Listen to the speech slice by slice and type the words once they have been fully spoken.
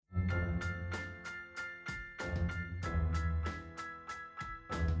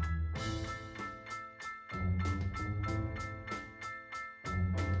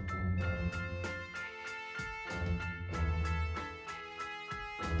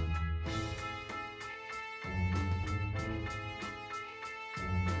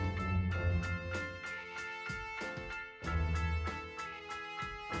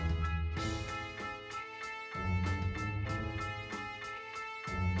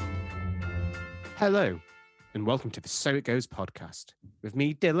Hello, and welcome to the So It Goes podcast with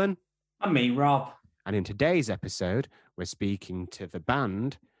me, Dylan. And me, Rob. And in today's episode, we're speaking to the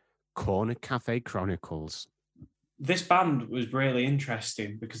band Corner Cafe Chronicles. This band was really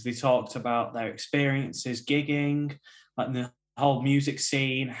interesting because they talked about their experiences gigging, like the whole music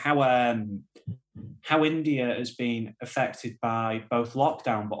scene, how India has been affected by both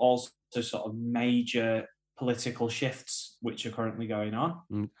lockdown, but also sort of major political shifts which are currently going on.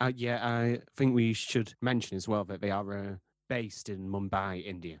 I think we should mention as well that they are based in Mumbai,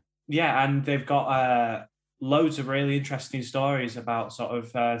 India. Yeah, and they've got loads of really interesting stories about sort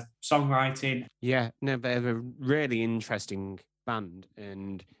of songwriting. Yeah, no, they're a really interesting band,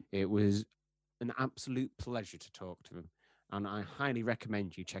 and it was an absolute pleasure to talk to them. And I highly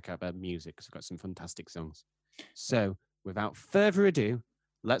recommend you check out their music because they've got some fantastic songs. So, without further ado,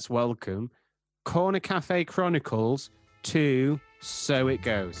 let's welcome Corner Cafe Chronicles to So It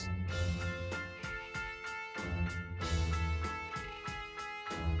Goes.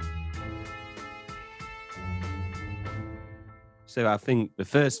 So I think the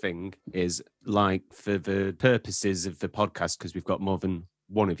first thing is, like, for the purposes of the podcast, because we've got more than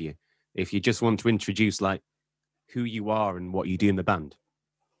one of you, if you just want to introduce, like, who you are and what you do in the band.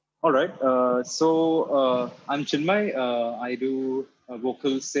 All right. I'm Chinmay. I do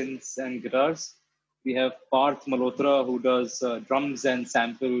vocals, synths, and guitars. We have Parth Malhotra, who does drums and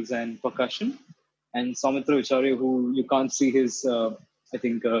samples and percussion, and Soumitra Uchari, who you can't see his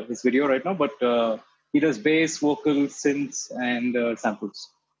video right now, but he does bass, vocals, synths, and samples.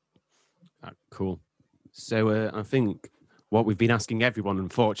 Cool. So I think what we've been asking everyone,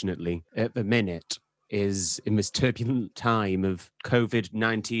 unfortunately, at the minute, is in this turbulent time of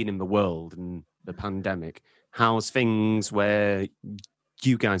COVID-19 in the world and the pandemic, how's things where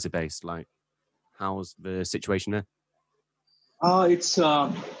you guys are based? Like, how's the situation there? It's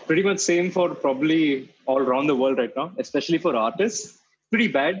pretty much same for probably all around the world right now, especially for artists. Pretty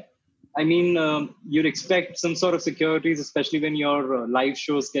bad. I mean, you'd expect some sort of securities, especially when your live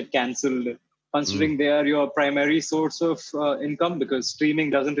shows get cancelled, considering they are your primary source of income, because streaming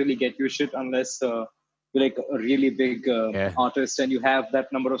doesn't really get you shit unless you're like a really big artist and you have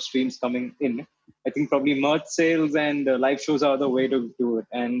that number of streams coming in. I think probably merch sales and live shows are the way to do it.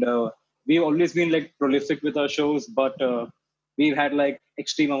 And we've always been like prolific with our shows, but we've had like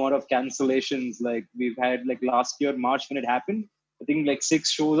extreme amount of cancellations. Like we've had like last year, March, when it happened, I think like 6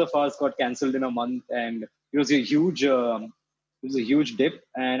 shows of ours got cancelled in a month, and it was a huge dip.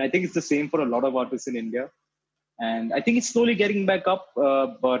 And I think it's the same for a lot of artists in India. And I think it's slowly getting back up,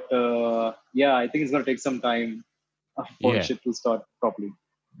 but I think it's going to take some time for shit to start properly.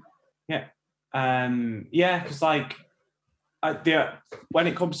 Yeah, because like when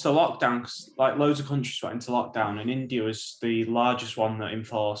it comes to lockdown, cause, like loads of countries went into lockdown, and India was the largest one that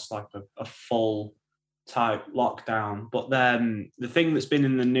enforced like a full type lockdown. But then the thing that's been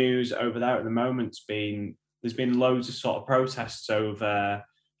in the news over there at the moment's been there's been loads of sort of protests over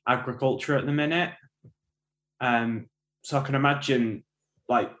agriculture at the minute. So I can imagine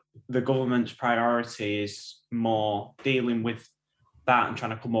like the government's priority is more dealing with that and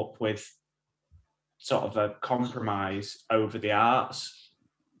trying to come up with sort of a compromise over the arts.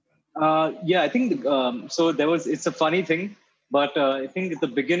 I think it's a funny thing, but I think at the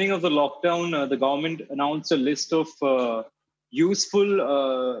beginning of the lockdown, the government announced a list of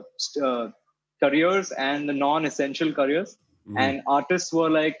useful careers and the non-essential careers. And artists were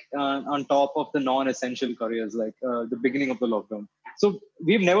like on top of the non-essential careers, like the beginning of the lockdown. So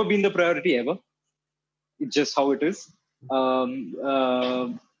we've never been the priority ever. It's just how it is.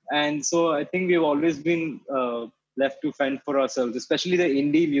 And so I think we've always been left to fend for ourselves, especially the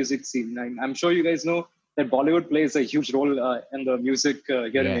indie music scene. I'm sure you guys know that Bollywood plays a huge role in the music here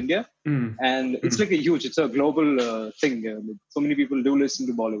in India. And it's like it's a global thing. So many people do listen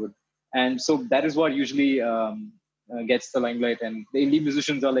to Bollywood. And so that is what usually gets the limelight. And the indie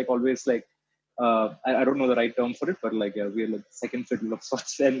musicians are like always like, I don't know the right term for it, but like, we're like second fiddle of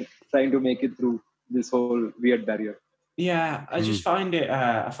sorts and trying to make it through this whole weird barrier. Yeah, I just find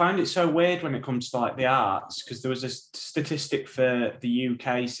it so weird when it comes to like the arts, because there was a statistic for the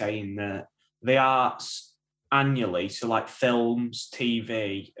UK saying that the arts annually, so like films,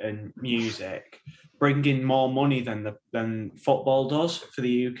 TV and music, bring in more money than football does for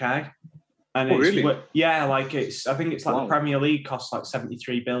the UK. And really? I think it's like the Premier League costs like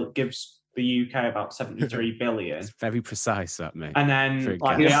 73 billion, gives the UK about 73 billion. It's very precise, that, mate. And then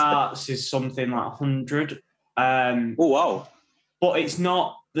like the arts is something like 100. Oh, wow. But it's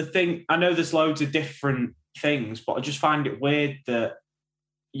not the thing. I know there's loads of different things, but I just find it weird that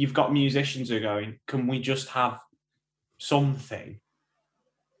you've got musicians who are going, can we just have something?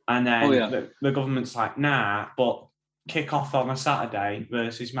 And then Oh, yeah. the government's like, nah, but kick off on a Saturday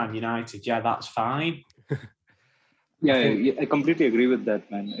versus Man United. Yeah, that's fine. Yeah, think- I completely agree with that,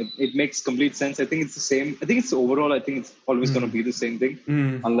 man. It makes complete sense. I think it's the same. I think it's overall, I think it's always going to be the same thing.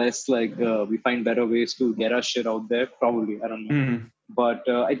 Unless like we find better ways to get our shit out there. Probably, I don't know. But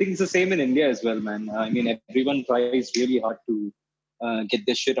I think it's the same in India as well, man. I mean, everyone tries really hard to get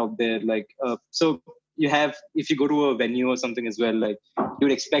their shit out there. Like, so you have, if you go to a venue or something as well, like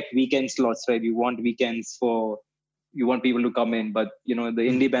you'd expect weekend slots, right? You want weekends you want people to come in, but the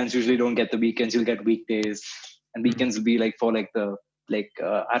indie bands usually don't get the weekends. You'll get weekdays, and weekends will be like for like the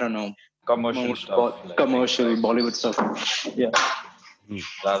I don't know, commercial stuff, commercial Bollywood stuff. Yeah.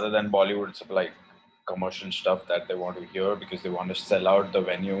 Rather than Bollywood, it's like commercial stuff that they want to hear because they want to sell out the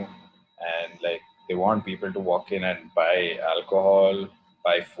venue, and like they want people to walk in and buy alcohol,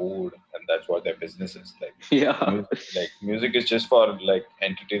 buy food, and that's what their business is. Like Yeah. music is just for like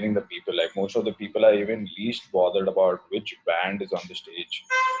entertaining the people. Like most of the people are even least bothered about which band is on the stage.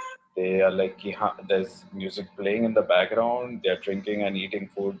 They are like, yeah, there's music playing in the background, they're drinking and eating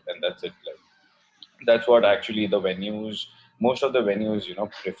food, and that's it. Like that's what actually the venues, most of the venues,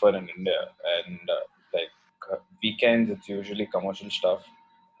 prefer in India. And weekends, it's usually commercial stuff,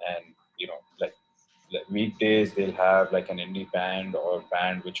 and like weekdays they'll have like an indie band or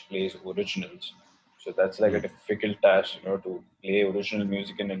band which plays originals. So that's like a difficult task, to play original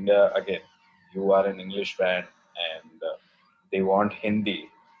music in India. Again, you are an English band, and they want Hindi,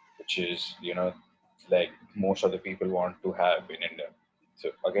 which is like most of the people want to have in India. So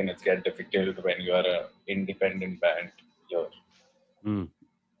again, it's get difficult when you are an independent band here.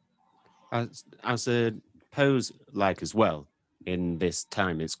 I suppose, like as well, in this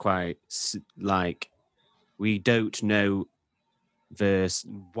time, it's quite like we don't know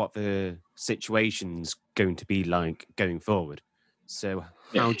what the situation's going to be like going forward. So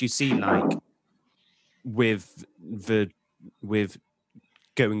how do you see like with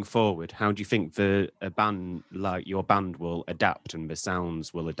going forward, how do you think a band like your band will adapt and the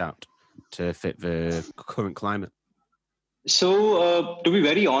sounds will adapt to fit the current climate? So, to be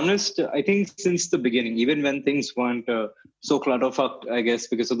very honest, I think since the beginning, even when things weren't so clutterfucked, I guess,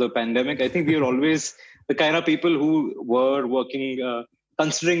 because of the pandemic, I think we were always the kind of people who were working,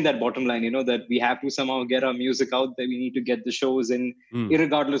 considering that bottom line, that we have to somehow get our music out there. We need to get the shows in,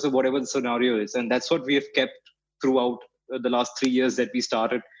 irregardless of whatever the scenario is. And that's what we have kept throughout the last 3 years that we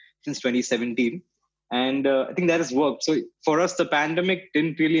started since 2017. And I think that has worked. So for us, the pandemic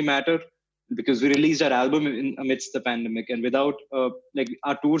didn't really matter, because we released our album amidst the pandemic, and without like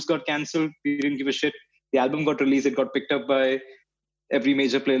our tours got cancelled, we didn't give a shit. The album got released, it got picked up by every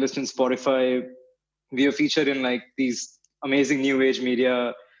major playlist in Spotify. We are featured in like these amazing new age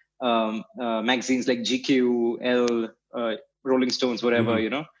media magazines like GQ, Elle, Rolling Stones,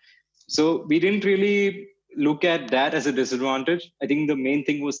 whatever, So we didn't really look at that as a disadvantage. I think the main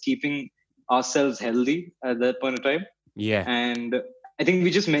thing was keeping ourselves healthy at that point of time. Yeah. And I think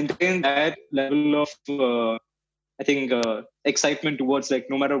we just maintain that level of, excitement towards like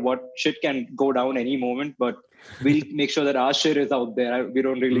no matter what, shit can go down any moment, but we'll make sure that our shit is out there. We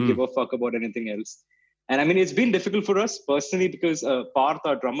don't really give a fuck about anything else. And I mean, it's been difficult for us personally because Parth,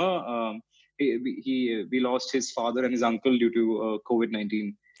 our drummer, we lost his father and his uncle due to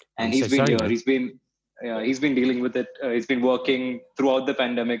COVID-19, and he's been here. He's been dealing with it. He's been working throughout the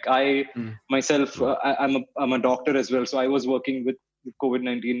pandemic. I myself, I'm a doctor as well, so I was working with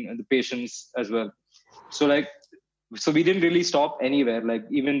COVID-19 and the patients as well. So we didn't really stop anywhere. Like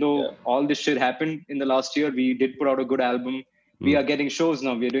even though all this shit happened in the last year, we did put out a good album. We are getting shows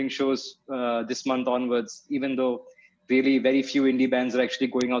now. We are doing shows this month onwards, even though really very few indie bands are actually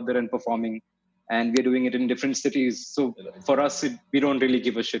going out there and performing. And we're doing it in different cities. So for us, we don't really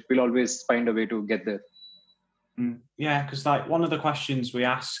give a shit. We'll always find a way to get there. Yeah, because like one of the questions we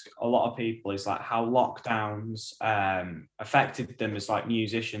ask a lot of people is like how lockdowns affected them as like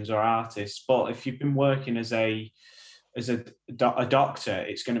musicians or artists. But if you've been working as a doctor,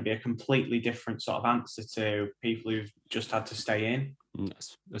 it's going to be a completely different sort of answer to people who've just had to stay in.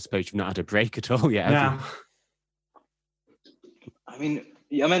 I suppose you've not had a break at all yet. Yeah. I mean,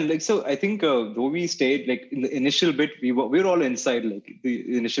 like, so I think though we stayed like in the initial bit, we were all inside like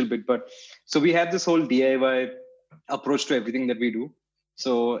the initial bit, but so we have this whole DIY approach to everything that we do.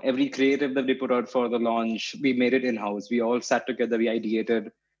 So every creative that we put out for the launch, we made it in-house. We all sat together, we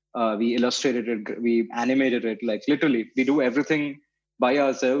ideated, we illustrated it, we animated it, like literally we do everything by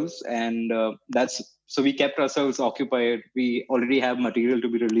ourselves. And so we kept ourselves occupied. We already have material to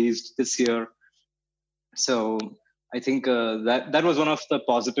be released this year. So I think that was one of the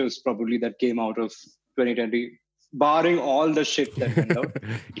positives probably that came out of 2020. barring all the shit that went out,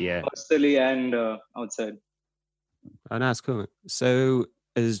 Yeah. personally and outside. Oh, that's cool. So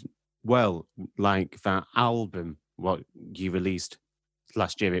as well, like that album, what you released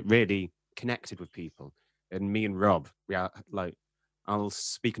last year, it really connected with people. And me and Rob, we are like, I'll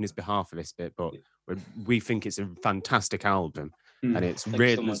speak on his behalf for this bit, but we think it's a fantastic album, and it's Thank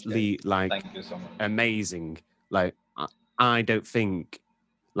you so much, really like Thank you so much. amazing. Like I don't think,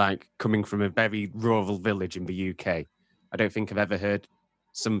 like coming from a very rural village in the UK, I don't think I've ever heard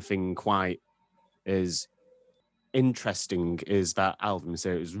something quite as interesting as that album. So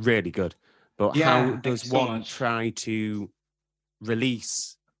it was really good. But Yeah, how thank does you so one much. try to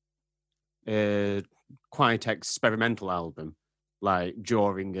release a quite experimental album like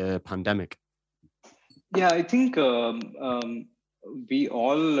during a pandemic? Yeah, I think we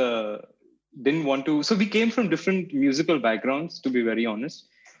all didn't want to. So we came from different musical backgrounds, to be very honest.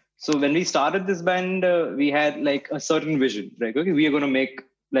 So when we started this band, we had like a certain vision, right? Okay, we are going to make,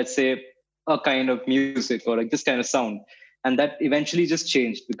 let's say, a kind of music or like this kind of sound. And that eventually just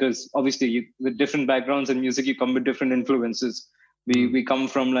changed because obviously with different backgrounds and music, you come with different influences. We come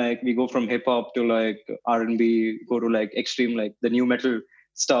from like, we go from hip hop to like R&B, go to like extreme, like the new metal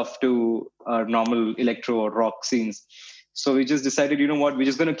stuff to our normal electro or rock scenes. So we just decided, you know what, we're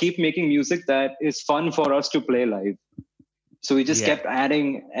just going to keep making music that is fun for us to play live. So we just kept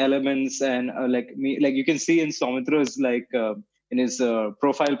adding elements and like you can see in Saumitra's like in his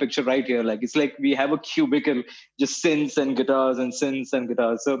profile picture right here, like it's like we have a cubicle, just synths and guitars and synths and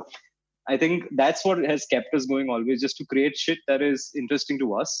guitars. So I think that's what has kept us going always, just to create shit that is interesting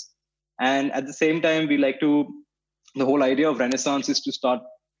to us. And at the same time, we like to, the whole idea of Renaissance is to start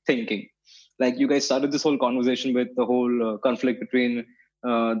thinking. Like you guys started this whole conversation with the whole conflict between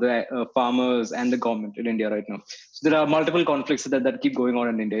the farmers and the government in India right now. So there are multiple conflicts that keep going on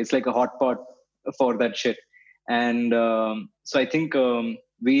in India. It's like a hot pot for that shit. And so I think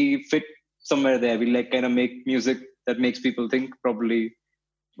we fit somewhere there. We like kind of make music that makes people think, probably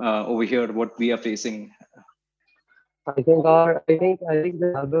over here what we are facing. I think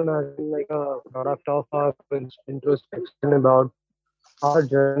the album has been like a product of our introspection about our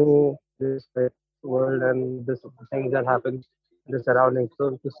journey, this like, world and this things that happen in the surroundings.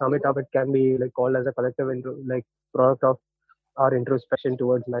 So to sum it up, it can be like called as a collective product of our introspection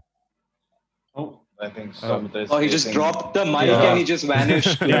towards life. Oh, I think Samitra is Oh, he just facing- dropped the mic Yeah. and he just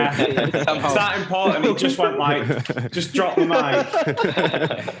vanished. yeah. Somehow. It's that important. He just went like, just drop the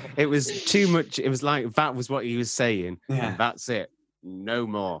mic. It was too much. It was like that was what he was saying. Yeah. And that's it. No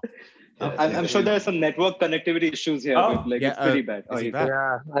more. Yeah, I'm sure there are some network connectivity issues here, Oh, but like yeah, it's pretty bad. is he he's back?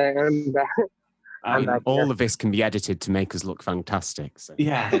 Yeah, I am back. I mean, back, all yeah. of this can be edited to make us look fantastic. So.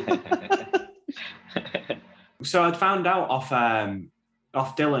 Yeah. So I'd found out off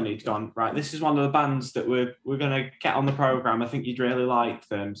Dylan, he'd gone, right, this is one of the bands that we're going to get on the program. I think you'd really like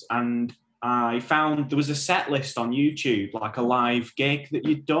them. And I found there was a set list on YouTube, like a live gig that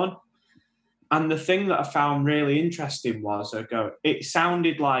you'd done. And the thing that I found really interesting was, it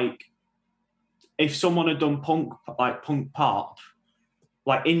sounded like if someone had done punk pop,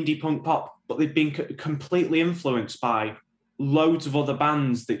 like indie punk pop, but they'd been completely influenced by loads of other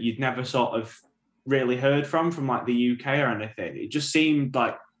bands that you'd never sort of really heard from like the UK or anything. It just seemed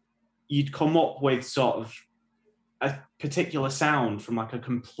like you'd come up with sort of a particular sound from like a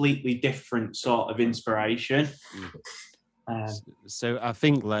completely different sort of inspiration. So I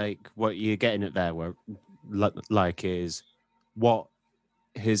think like what you're getting at there, like is what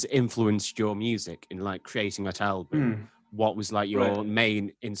has influenced your music in like creating that album. What was like your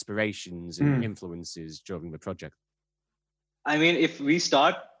main inspirations and influences during the project? I mean, if we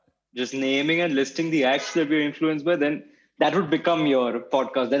start just naming and listing the acts that we're influenced by, then that would become your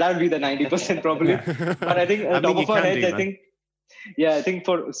podcast. That would be the 90% probably. But I think top of our heads, I think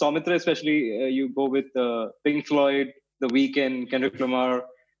for Soumitra especially, you go with Pink Floyd, The Weeknd, Kendrick Lamar.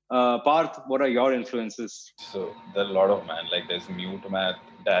 Parth, what are your influences? So there are a lot of like there's Mute Math,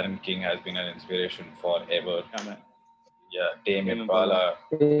 Darren King has been an inspiration forever. Yeah, man. Yeah, Tame Impala,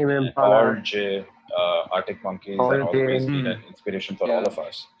 Impala. RJ, Arctic Monkeys, All and always J. been an inspiration for all of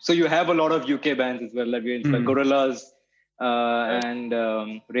us. So you have a lot of UK bands as well that we're inspired. Gorillaz and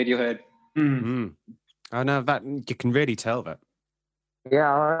Radiohead. I know that you can really tell that. Yeah,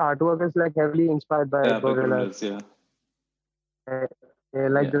 our artwork is like heavily inspired by Gorillaz, yeah.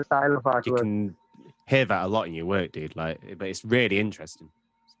 The style of artwork. You can hear that a lot in your work, dude. Like, but it's really interesting.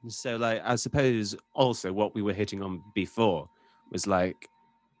 So, like, I suppose also what we were hitting on before was like,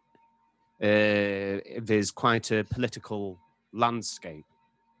 there's quite a political landscape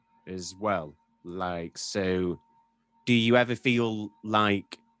as well. Like, so do you ever feel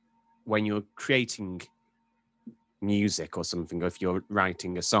like when you're creating music or something, or if you're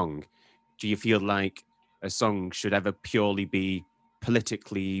writing a song, do you feel like a song should ever purely be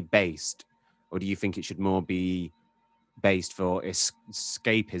politically based, or do you think it should more be based for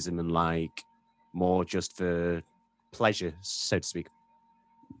escapism and like more just for pleasure, so to speak?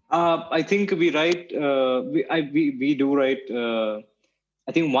 I think we write. We do write.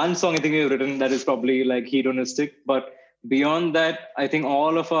 I think one song I think we've written that is probably like hedonistic, but beyond that, I think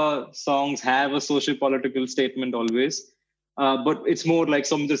all of our songs have a social political statement always. But it's more like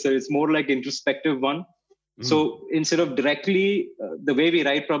something said. It's more like introspective one. So instead of directly, the way we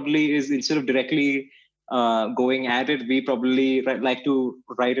write probably is instead of directly going at it, we probably like to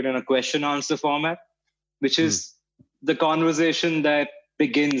write it in a question answer format, which is the conversation that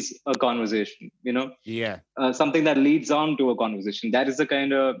begins a conversation, Yeah. something that leads on to a conversation. That is the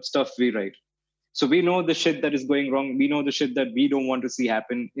kind of stuff we write. So we know the shit that is going wrong. We know the shit that we don't want to see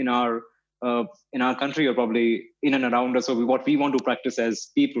happen in our country or probably in and around us, or what we want to practice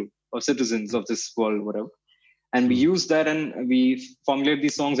as people or citizens of this world, whatever. And we use that and we formulate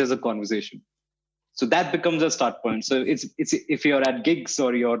these songs as a conversation. So that becomes a start point. So it's if you're at gigs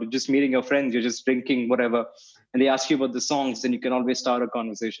or you're just meeting your friends, you're just drinking whatever, and they ask you about the songs, then you can always start a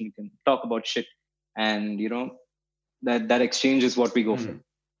conversation. You can talk about shit, and that exchange is what we go for.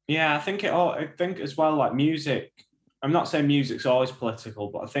 Yeah, I think as well, like music. I'm not saying music's always political,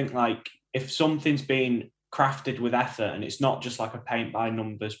 but I think like if something's been crafted with effort and it's not just like a paint by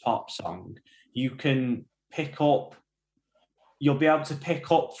numbers pop song, you'll be able to pick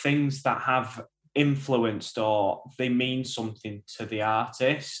up things that have influenced or they mean something to the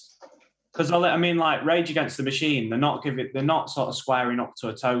artist. Because I mean, like Rage Against the Machine, they're not sort of squaring up to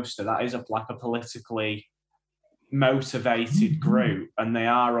a toaster. That is like a politically motivated group, and they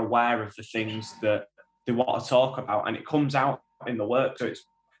are aware of the things that they want to talk about, and it comes out in the work. So it's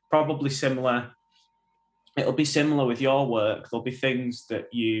probably similar. It'll be similar with your work. There'll be things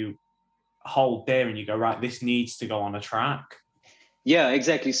that you hold dear and you go, right, this needs to go on a track. Yeah,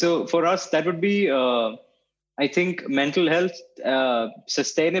 exactly. So for us, that would be, I think, mental health,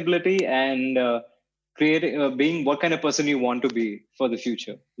 sustainability, and creating, being what kind of person you want to be for the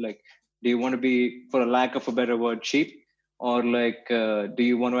future. Like, do you want to be, for a lack of a better word, cheap? Or like, do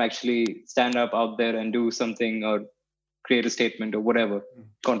you want to actually stand up out there and do something or create a statement or whatever,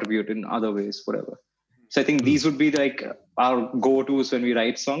 contribute in other ways, whatever. So I think these would be like our go-tos when we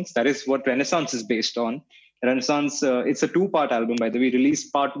write songs. That is what Renaissance is based on. Renaissance, it's a 2-part album, by the way. We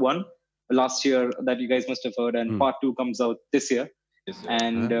released part 1 last year that you guys must have heard, and part 2 comes out this year.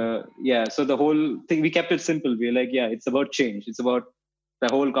 And so the whole thing, we kept it simple. We're like, it's about change. It's about the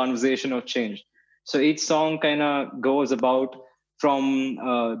whole conversation of change. So each song kind of goes about from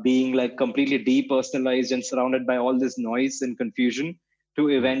being like completely depersonalized and surrounded by all this noise and confusion to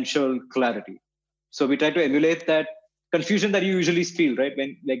eventual clarity. So we try to emulate that confusion that you usually feel, right?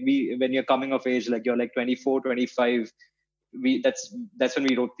 When you're coming of age, like you're like 24, 25. That's when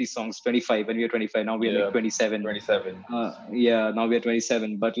we wrote these songs. 25 when we were 25. Now we're like 27. 27. Now we're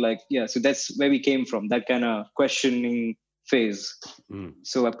 27. But so that's where we came from. That kind of questioning phase.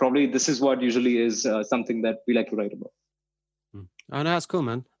 So probably this is what usually is something that we like to write about. Oh, no, that's cool,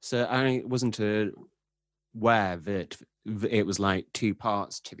 man. So I wasn't aware that it was like 2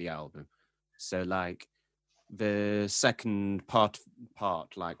 parts to the album. So like the second part,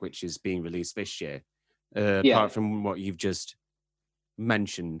 like which is being released this year. Apart from what you've just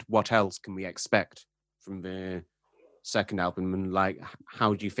mentioned, what else can we expect from the second album, and like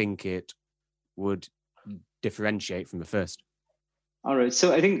how do you think it would differentiate from the first? All right.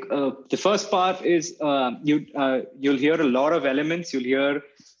 So I think the first part is you'll hear a lot of elements. You'll hear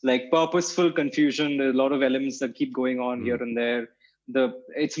like purposeful confusion. There's a lot of elements that keep going on here and there.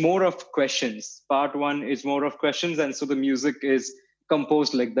 It's more of questions. Part 1 is more of questions, and so the music is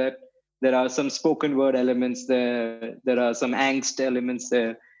composed like that. There are some spoken word elements there. There are some angst elements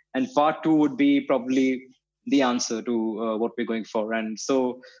there, and part 2 would be probably the answer to what we're going for. And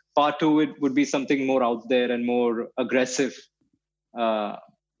so part 2 it would be something more out there and more aggressive. Part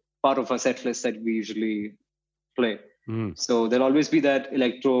of our set list that we usually play. So there'll always be that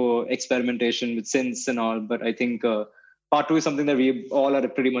electro experimentation with synths and all, but I think part 2 is something that we all are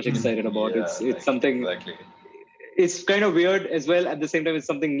pretty much excited about. It's something. Exactly. It's kind of weird as well. At the same time, it's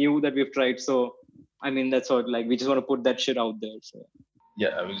something new that we've tried. So I mean, that's what we just want to put that shit out there. So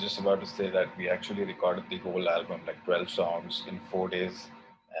Yeah, I was just about to say that we actually recorded the whole album, like 12 songs in 4 days,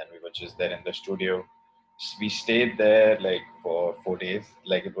 and we were just there in the studio. We stayed there like for 4 days.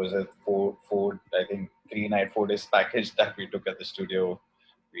 Like it was a I think 3-night, 4 days package that we took at the studio.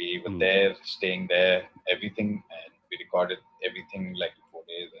 We were there, staying there, everything, and we recorded everything like in 4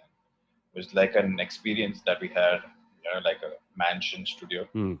 days. And it was like an experience that we had, like a mansion studio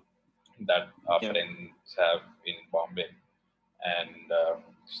that our friends have in Bombay, and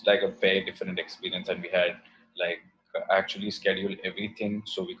it's like a very different experience. And we had like actually scheduled everything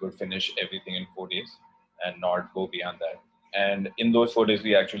so we could finish everything in 4 days and not go beyond that. And in those 4 days,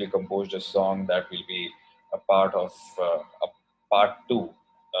 we actually composed a song that will be a part of a part two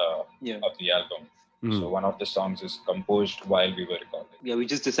of the album. So one of the songs is composed while we were recording. Yeah, we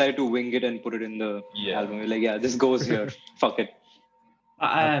just decided to wing it and put it in the album. We're like, yeah, this goes here. Fuck it.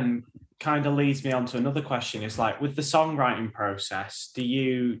 Kind of leads me on to another question. Is like, with the songwriting process, do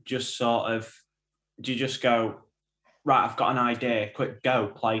you just go, right, I've got an idea, quick go,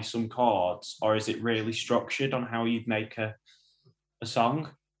 play some chords, or is it really structured on how you'd make a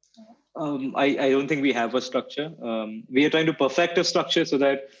song? I don't think we have a structure. We are trying to perfect a structure so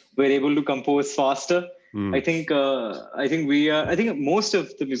that we're able to compose faster. I think most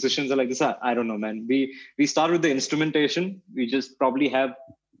of the musicians are like this. I don't know, man. We start with the instrumentation. We just probably have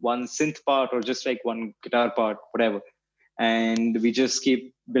one synth part or just like one guitar part, whatever. And we just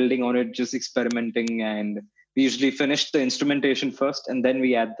keep building on it, just experimenting. And we usually finish the instrumentation first, and then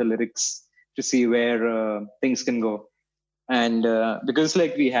we add the lyrics to see where things can go. And because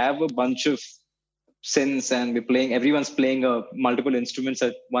like we have a bunch of synths and everyone's playing multiple instruments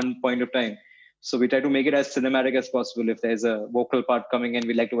at one point of time. So we try to make it as cinematic as possible. If there's a vocal part coming in,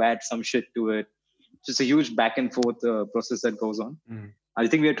 we like to add some shit to it. Just a huge back and forth process that goes on. I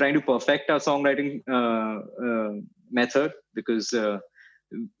think we are trying to perfect our songwriting method, because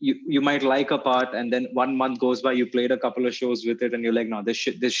you might like a part and then 1 month goes by, you played a couple of shows with it and you're like, no, this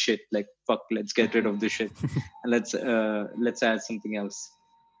shit, like, fuck, let's get rid of this shit and let's add something else.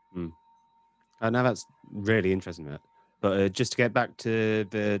 I know that's really interesting, Matt. But just to get back to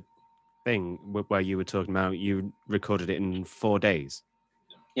the thing where you were talking about, you recorded it in 4 days.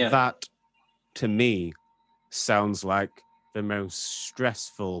 Yeah. That, to me, sounds like the most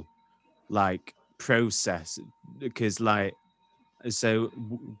stressful, like, process, because, like, so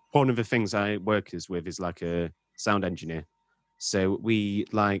one of the things I work with is like a sound engineer. So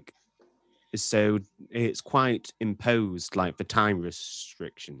so it's quite imposed, like the time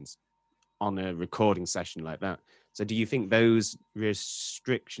restrictions on a recording session like that. So do you think those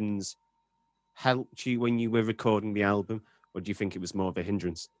restrictions helped you when you were recording the album, or do you think it was more of a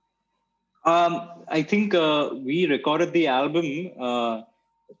hindrance? I think we recorded the album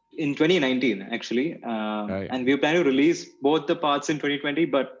in 2019, actually. And we were planning to release both the parts in 2020,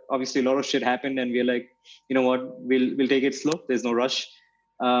 but obviously a lot of shit happened and we're like, you know what, we'll take it slow. There's no rush.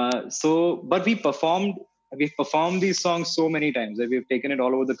 But we've performed these songs so many times that we've taken it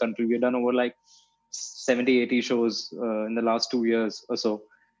all over the country. We've done over like 70, 80 shows in the last 2 years or so.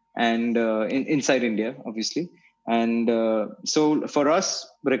 And inside India, obviously. And so for us,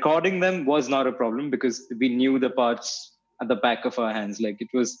 recording them was not a problem because we knew the parts at the back of our hands. Like it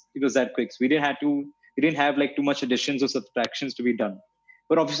was that quick. So we didn't have like too much additions or subtractions to be done.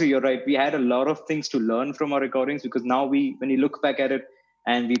 But obviously you're right. We had a lot of things to learn from our recordings, because now when you look back at it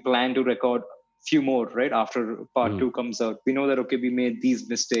and we plan to record few more, right? After part 2 comes out, we know that, okay, we made these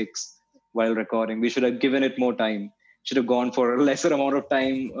mistakes while recording. We should have given it more time. Should have gone for a lesser amount of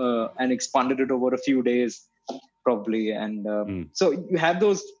time and expanded it over a few days, probably. And so you have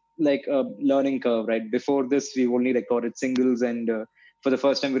those like learning curve, right? Before this, we only recorded singles, and for the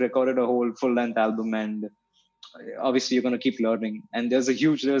first time, we recorded a whole full-length album. And obviously, you're going to keep learning. And there's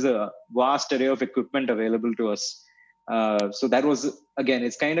a vast array of equipment available to us. So that was, again,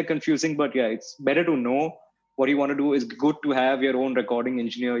 it's kind of confusing, but yeah, it's better to know what you want to do. Is good to have your own recording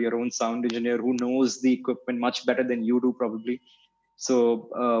engineer, your own sound engineer who knows the equipment much better than you do, probably. So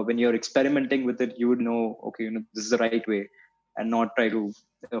when you're experimenting with it, you would know, okay, this is the right way, and not try to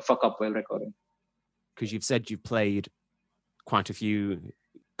fuck up while recording. Because you've said you've played quite a few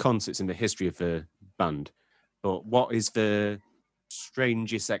concerts in the history of the band, but what is the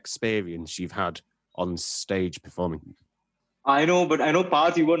strangest experience you've had on stage performing? I know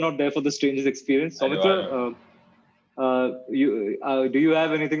Parth, you were not there for the strangest experience. Soumitra, do you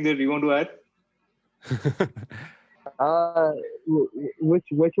have anything that you want to add?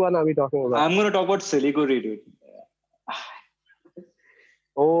 Which one are we talking about? I'm going to talk about Siliguri, dude.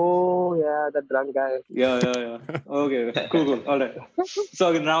 Oh, yeah, that drunk guy. Yeah. Okay, cool. All right.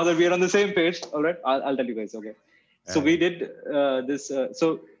 So now that we are on the same page, all right, I'll tell you guys, okay. So we did this.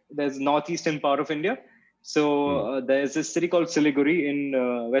 So there's northeastern part of India. So there's this city called Siliguri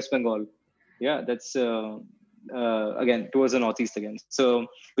in West Bengal. Yeah, that's, again, towards the northeast again. So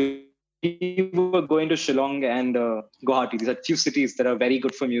we were going to Shillong and Guwahati. These are few cities that are very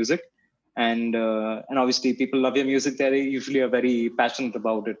good for music. And obviously people love your music there. They usually are very passionate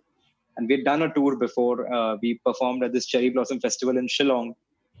about it. And we had done a tour before. We performed at this Cherry Blossom Festival in Shillong,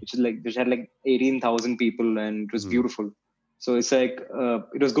 which had like 18,000 people, and it was beautiful. So it's like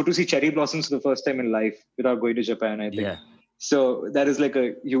it was good to see cherry blossoms for the first time in life without going to Japan, I think. Yeah. So that is like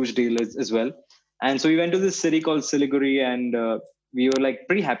a huge deal as well. And so we went to this city called Siliguri, and we were like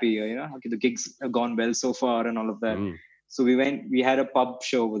pretty happy. Okay, the gigs have gone well so far and all of that. So we went. We had a pub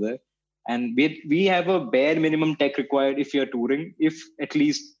show over there, and we have a bare minimum tech required if you're touring.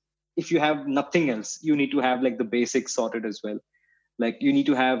 If you have nothing else, you need to have like the basics sorted as well. Like you need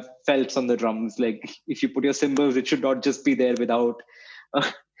to have felts on the drums. Like if you put your cymbals, it should not just be there without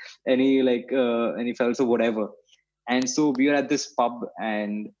any felts or whatever. And so we were at this pub,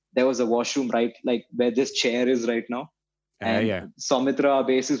 and there was a washroom right like where this chair is right now. And Soumitra, our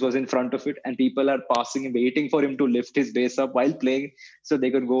bassist, was in front of it, and people are passing and waiting for him to lift his bass up while playing so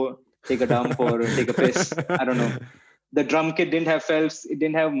they could go take a dump or take a piss. I don't know. The drum kit didn't have felts. It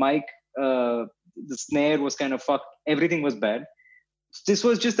didn't have mic. The snare was kind of fucked. Everything was bad. This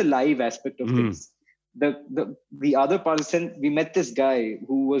was just the live aspect of things. The other person, we met this guy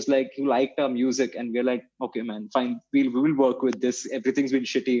who liked our music, and we're like, okay, man, fine, we will work with this. Everything's been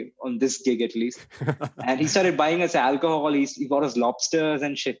shitty on this gig at least. And he started buying us alcohol. He bought us lobsters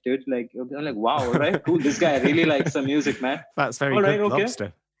and shit, dude. Like, I'm like, wow, all right, cool. This guy really likes some music, man. That's very all good, right, okay.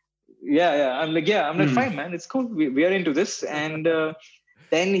 Lobster. Yeah. I'm like, fine, man. It's cool. We are into this. And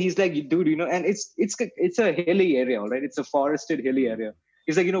then he's like, dude, and it's a hilly area, all right? It's a forested hilly area.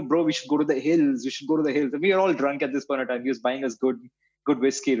 He's like, bro, we should go to the hills. And we are all drunk at this point in time. He was buying us good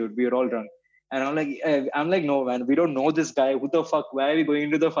whiskey, dude. We were all drunk. And I'm like, no, man, we don't know this guy. Who the fuck? Why are we going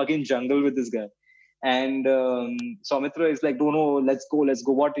into the fucking jungle with this guy? And Soumitra is like, no, let's go.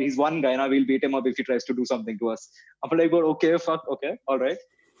 What? He's one guy. Now we'll beat him up if he tries to do something to us. I'm like, well, okay, fuck, okay, all right.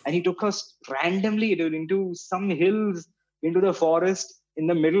 And he took us randomly, dude, into some hills, into the forest in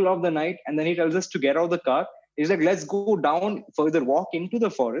the middle of the night. And then he tells us to get out of the car. He's like, let's go down further, walk into the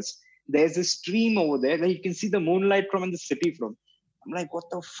forest. There's a stream over there that you can see the moonlight from in the city from. I'm like, what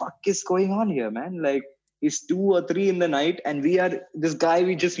the fuck is going on here, man? Like, it's 2 or 3 in the night, and we are this guy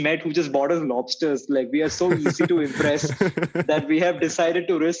we just met who just bought us lobsters. Like, we are so easy to impress that we have decided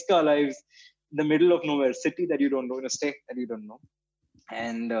to risk our lives in the middle of nowhere, city that you don't know, in a state that you don't know.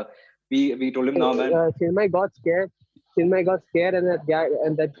 And we told him, no, man. Chinmay got scared, and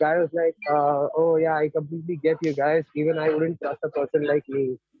that guy was like, oh yeah, I completely get you guys. Even I wouldn't trust a person like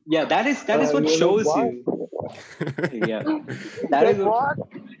me. Yeah, that is what shows you. Yeah, that is what.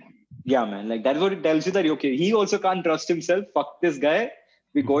 Yeah, man. Like that's what it tells you that okay, he also can't trust himself. Fuck this guy.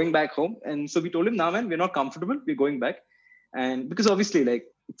 We're going back home. And so we told him, nah, man, we're not comfortable. We're going back. And because obviously, like,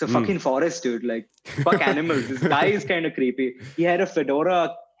 it's a fucking forest, dude. Like, fuck animals. This guy is kind of creepy. He had a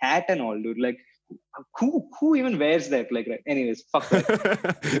fedora hat and all, dude. Like, who even wears that? Like, right? Anyways, fuck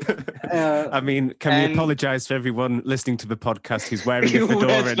that. I mean, can we apologize for everyone listening to the podcast who's wearing a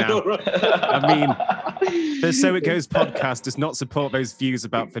fedora now? I mean, the So It Goes podcast does not support those views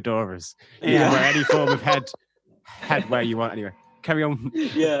about fedoras. You can wear any form of headwear you want. Anyway, carry on.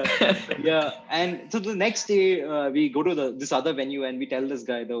 Yeah. And so the next day, we go to this other venue, and we tell this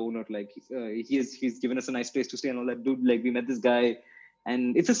guy, the owner, like, he's given us a nice place to stay and all that. Dude, like, we met this guy,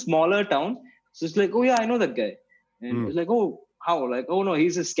 and it's a smaller town. So it's like, oh yeah, I know that guy. And it's like, oh, how? Like, oh no,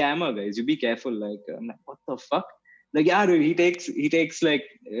 he's a scammer, guys. You be careful. Like, I'm like, what the fuck? Like, yeah, dude, he takes like,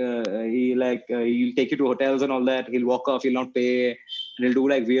 he'll take you to hotels and all that. He'll walk off, he'll not pay, and he'll do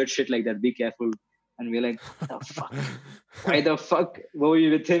like weird shit like that. Be careful. And we're like, what the fuck? Why the fuck were we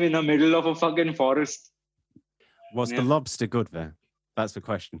with him in the middle of a fucking forest? Was the lobster good there? That's the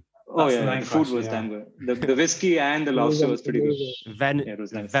question. The food was damn good. The whiskey and the lobster was pretty good. Then it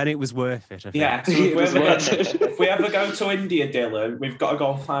was worth it. I think. Yeah, so if we ever go to India, Dylan, we've got to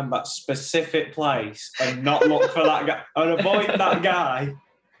go and find that specific place and not look for that guy and avoid that guy.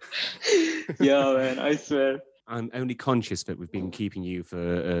 Yeah, man, I swear. I'm only conscious that we've been keeping you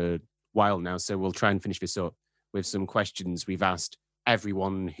for a while now, so we'll try and finish this up with some questions we've asked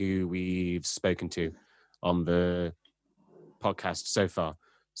everyone who we've spoken to on the podcast so far.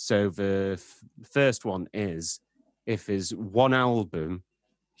 So the first one is, if there's one album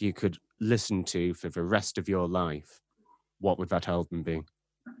you could listen to for the rest of your life, what would that album be?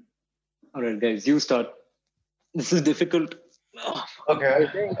 All right, guys, you start. This is difficult. Okay. I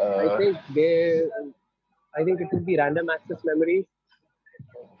think it would be Random Access Memories.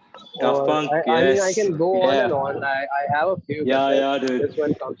 Daft Punk, I mean, I can go on and on. I have a few. Yeah, dude. This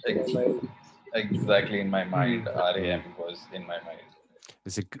one comes to my mind. Exactly in my mind. RAM was in my mind.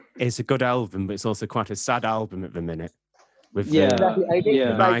 It's a good album, but it's also quite a sad album at the minute. with Yeah, the exactly. I think Yeah.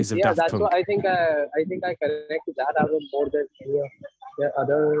 like rise of yeah, Daft that's what Punk. I think I connect to that album more than any of the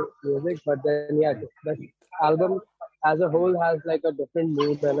other music. But then yeah, the album as a whole has like a different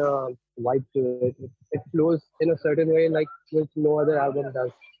mood and a vibe to it. It flows in a certain way, like which no other album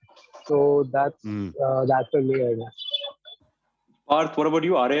does. So Mm. that's for me, I guess. Parth, what about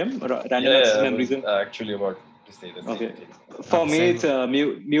you? RAM? Random Yeah, Access I Memories. was actually about to say the same Okay. thing. For The me, same.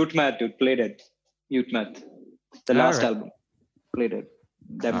 it's Mute Math, dude. Played it. Mute Math. The All last right. album. Played it.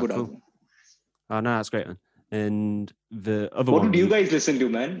 Damn Ah, good cool. album. Oh no, that's great. Man. And the other What one, would you guys listen to,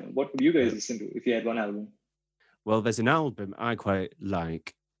 man? What would you guys listen to if you had one album? well, there's an album I quite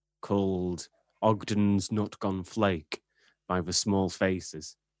like called Ogden's Not Gone Flake by the Small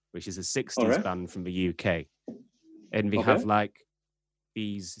Faces, which is a 60s Alright. band from the UK. And they Okay. have like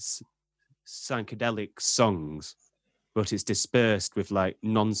these psychedelic songs, but it's dispersed with like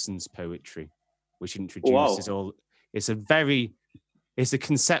nonsense poetry, which introduces all. It's a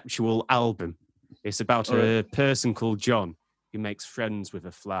conceptual album. It's about a person called John who makes friends with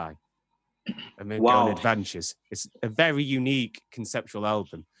a fly and they go on Wow. adventures. It's a very unique conceptual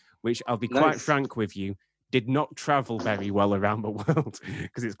album, which I'll be quite Nice. frank with you, did not travel very well around the world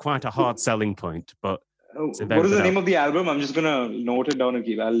because it's quite a hard selling point, but it's a very What is good the name album. of the album? I'm just gonna note it down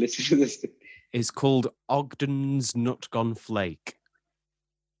again. I'll listen to this. It's called Ogden's Not Gone Flake.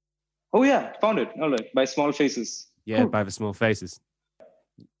 Oh yeah, found it. All right, by Small Faces. Yeah, Cool. by the Small Faces.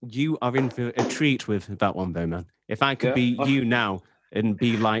 You are in for a treat with that one, though, man. If I could Yeah. be you now and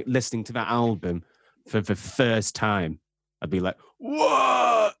be like listening to that album for the first time, I'd be like,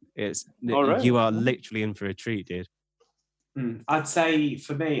 "What?" All right. You are literally in for a treat, dude. I'd say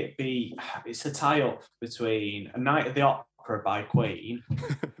for me it's a tie-up between A Night at the Opera by Queen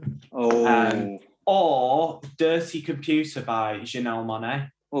Oh, or Dirty Computer by Janelle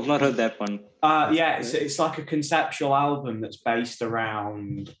Monáe. I've not heard that one. Yeah, it's like a conceptual album that's based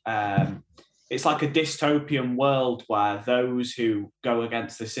around. It's like a dystopian world where those who go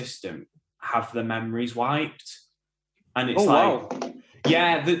against the system have their memories wiped, and it's Wow.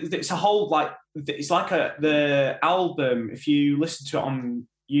 yeah, it's a whole like it's like the album. If you listen to it on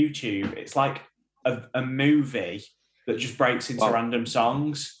YouTube, it's like a movie that just breaks into random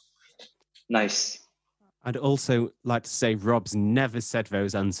songs. Nice. I'd also like to say Rob's never said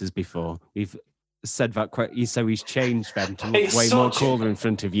those answers before. We've said that quite, so he's changed them to look way more cooler in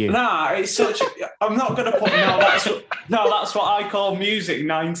front of you. Nah, it's such. I'm not going to put that's what I call music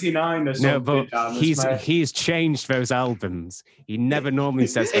 99 or something. No, but he's changed those albums. He never normally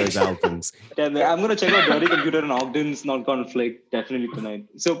says those albums. Yeah, man, I'm gonna check out Dirty Computer and Ogden's Not Gone Flake definitely tonight.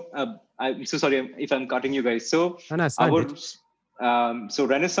 So I'm so sorry if I'm cutting you guys. So so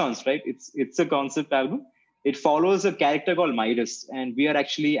Renaissance, right? It's a concept album. It follows a character called Midas, and we are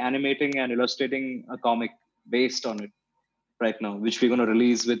actually animating and illustrating a comic based on it right now, which we're going to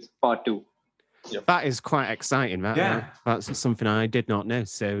release with part 2. Yep. That is quite exciting. That's something I did not know.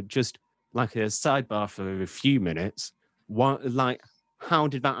 So just like a sidebar for a few minutes, how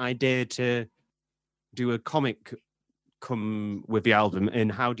did that idea to do a comic come with the album,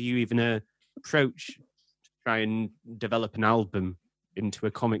 and how do you even approach try and develop an album into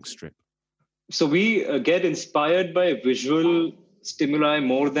a comic strip? So we get inspired by visual stimuli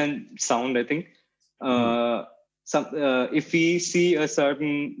more than sound, I think. If we see a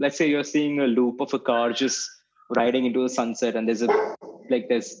certain, let's say you're seeing a loop of a car just riding into the sunset and there's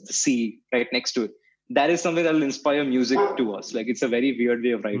the sea right next to it. That is something that will inspire music to us. Like it's a very weird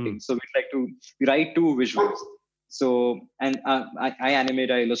way of writing. So we write to visuals. So, and I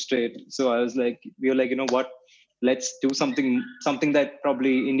animate, I illustrate. So we were like, you know what? Let's do something that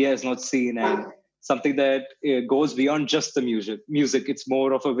probably India has not seen, and something that goes beyond just the music. It's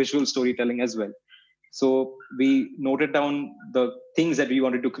more of a visual storytelling as well. So we noted down the things that we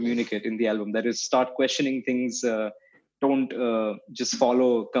wanted to communicate in the album. That is, start questioning things. Don't just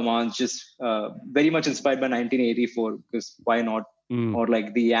follow commands. Just very much inspired by 1984, because why not? Or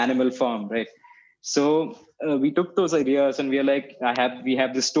like the Animal Farm, right? So we took those ideas and we are like, we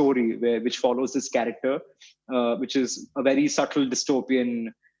have this story which follows this character, which is a very subtle dystopian,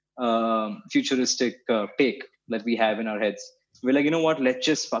 futuristic take that we have in our heads. We're like, you know what? Let's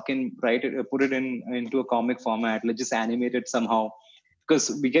just fucking write it, put it into a comic format. Let's just animate it somehow,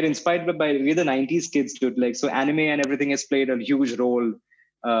 because we get inspired we're the 90s kids, dude. Like, so anime and everything has played a huge role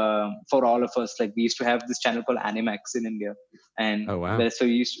for all of us. Like, we used to have this channel called Animax in India, and so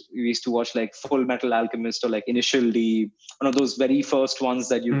we used to watch like Full Metal Alchemist or like Initial D, one of those very first ones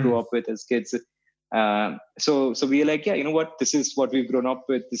that you grew up with as kids. So we are like, yeah, you know what? This is what we've grown up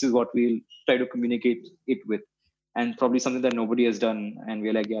with. This is what we'll try to communicate it with, and probably something that nobody has done. And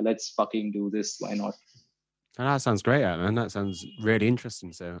we're like, yeah, let's fucking do this. Why not? And that sounds great, man. That sounds really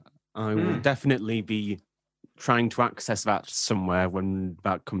interesting. So I will definitely be trying to access that somewhere when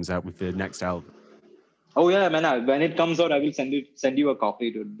that comes out with the next album. Oh yeah, man. When it comes out, I will send you a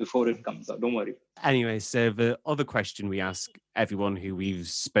copy, dude, before it comes out. Don't worry. Anyway, so the other question we ask everyone who we've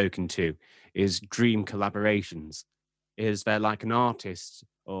spoken to is dream collaborations. Is there like an artist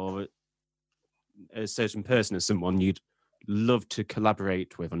or a certain person or someone you'd love to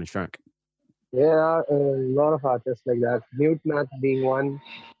collaborate with on a track? Yeah, a lot of artists like that. Mute Math being one,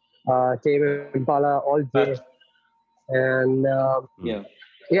 Tame Impala, All J, and Yeah.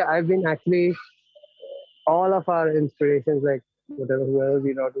 yeah, I've been actually all of our inspirations, like whoever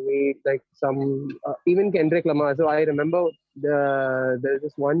we know to meet, like some even Kendrick Lamar. So I remember there's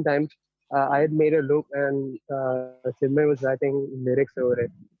this one time I had made a loop and Chinmay was writing lyrics over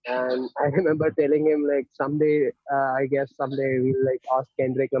it, and I remember telling him like someday, I guess someday we'll like ask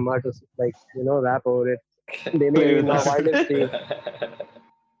Kendrick Lamar to like rap over it. They made Play it with us. wild and free.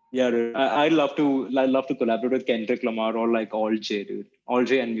 Yeah, dude. I'd love to collaborate with Kendrick Lamar or like All J, dude. All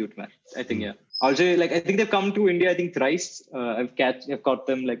J and Mute Man. I think yeah. All J, like I think they've come to India. I think thrice. I've caught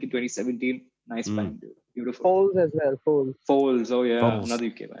them like in 2017. Nice band, dude. Beautiful. Foles as well, Foles. Foles. Oh yeah, Foles. another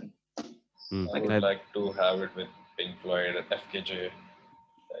UK band. I would like to have it with Pink Floyd and FKJ.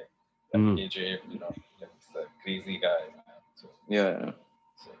 Like FKJ, it's a crazy guy, man. So, Yeah.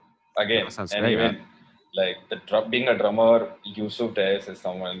 so again, That sounds and great, even man. like being a drummer, Yusuf Dayes is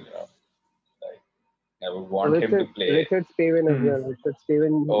someone like I would want him to play. Richard Spaven as well. Richard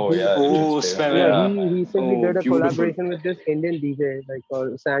Spaven. Oh yeah, Oh, Richard Spaven. Yeah, Yeah. he recently Oh, did a beautiful. collaboration with this Indian DJ like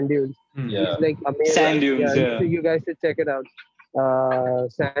called Sand Dunes. Yeah. It's like amazing. Sand Dunes, yeah. So you guys should check it out.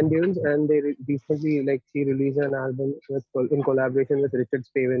 Sand Dunes, and they recently like she released an album in collaboration with Richard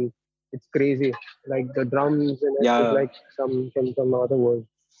Spaven. It's crazy. Like the drums and Yeah. it's like some other world.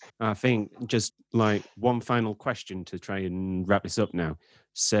 I think just like one final question to try and wrap this up now.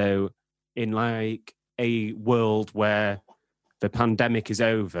 So, in like a world where the pandemic is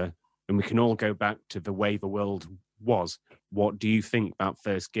over and we can all go back to the way the world was, what do you think that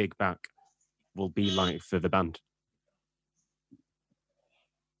first gig back will be like for the band?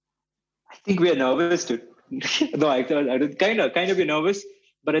 I think we are nervous, dude. No, I kind of be nervous,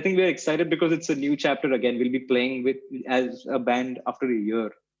 but I think we're excited because it's a new chapter again. We'll be playing with as a band after a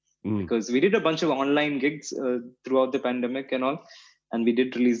year because we did a bunch of online gigs throughout the pandemic and all, and we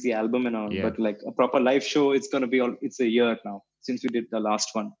did release the album and all. Yeah. But like a proper live show, it's a year now since we did the last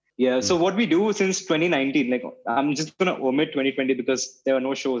one. Yeah. So what we do since 2019, like I'm just gonna omit 2020 because there were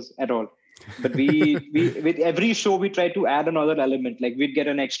no shows at all. But we with every show we try to add another element. Like we'd get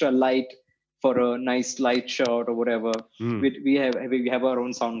an extra light for a nice light shot or whatever. We have our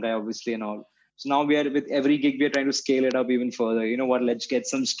own sound guy obviously and all. So now we are with every gig we're trying to scale it up even further. You know what? Let's get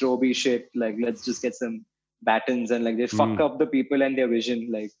some stroby shit. Like let's just get some battens and like they fuck up the people and their vision.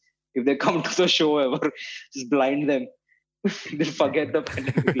 Like if they come to the show ever, just blind them. They forget the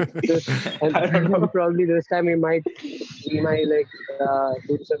pandemic. I don't know. Probably this time we might like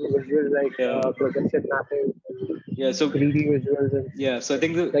do some visuals like projection mapping. Yeah, so 3D visuals and so I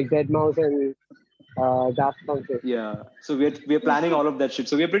think like Deadmau5 and Daft Punk. Yeah, so we're planning all of that shit.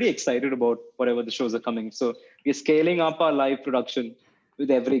 So we're pretty excited about whatever the shows are coming. So we're scaling up our live production with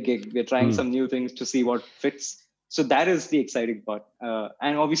every gig. We're trying some new things to see what fits. So that is the exciting part.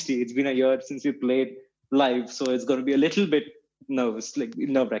 And obviously, it's been a year since we played live, so it's going to be a little bit nervous, like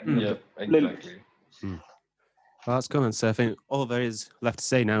nerve-wracking. Yeah, exactly. Well, that's cool. And so I think all there is left to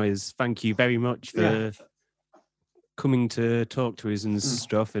say now is thank you very much for coming to talk to us and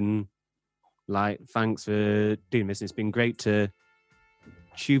stuff. And like, thanks for doing this. It's been great to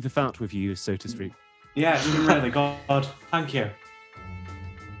chew the fat with you, so to speak. Yeah, it's been really good. Thank you.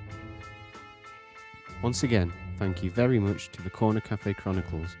 Once again, thank you very much to the Corner Cafe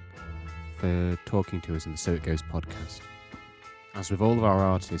Chronicles for talking to us in the So It Goes podcast. As with all of our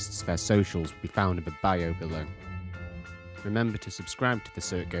artists, their socials will be found in the bio below. Remember to subscribe to the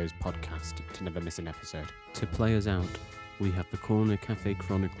So It Goes podcast to never miss an episode. To play us out, we have the Corner Cafe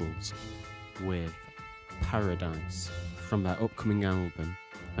Chronicles with Paradise from their upcoming album.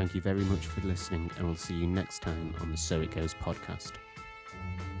 Thank you very much for listening, and we'll see you next time on the So It Goes podcast.